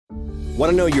Want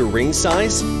to know your ring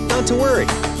size? Not to worry,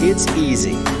 it's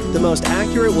easy. The most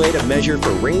accurate way to measure for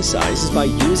ring size is by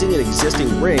using an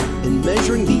existing ring and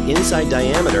measuring the inside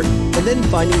diameter and then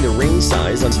finding the ring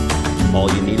size on. All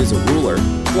you need is a ruler,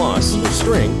 floss or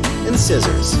string, and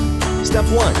scissors. Step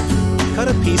 1. Cut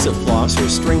a piece of floss or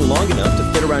string long enough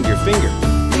to fit around your finger.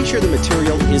 Make sure the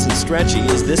material isn't stretchy,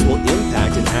 as this will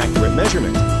impact an accurate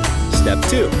measurement. Step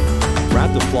 2.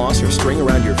 Wrap the floss or string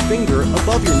around your finger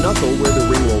above your knuckle where the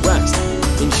ring will rest.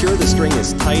 Ensure the string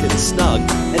is tight and snug,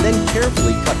 and then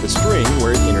carefully cut the string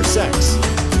where it intersects.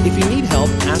 If you need help,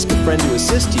 ask a friend to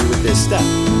assist you with this step.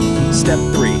 Step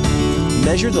 3.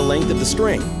 Measure the length of the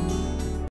string.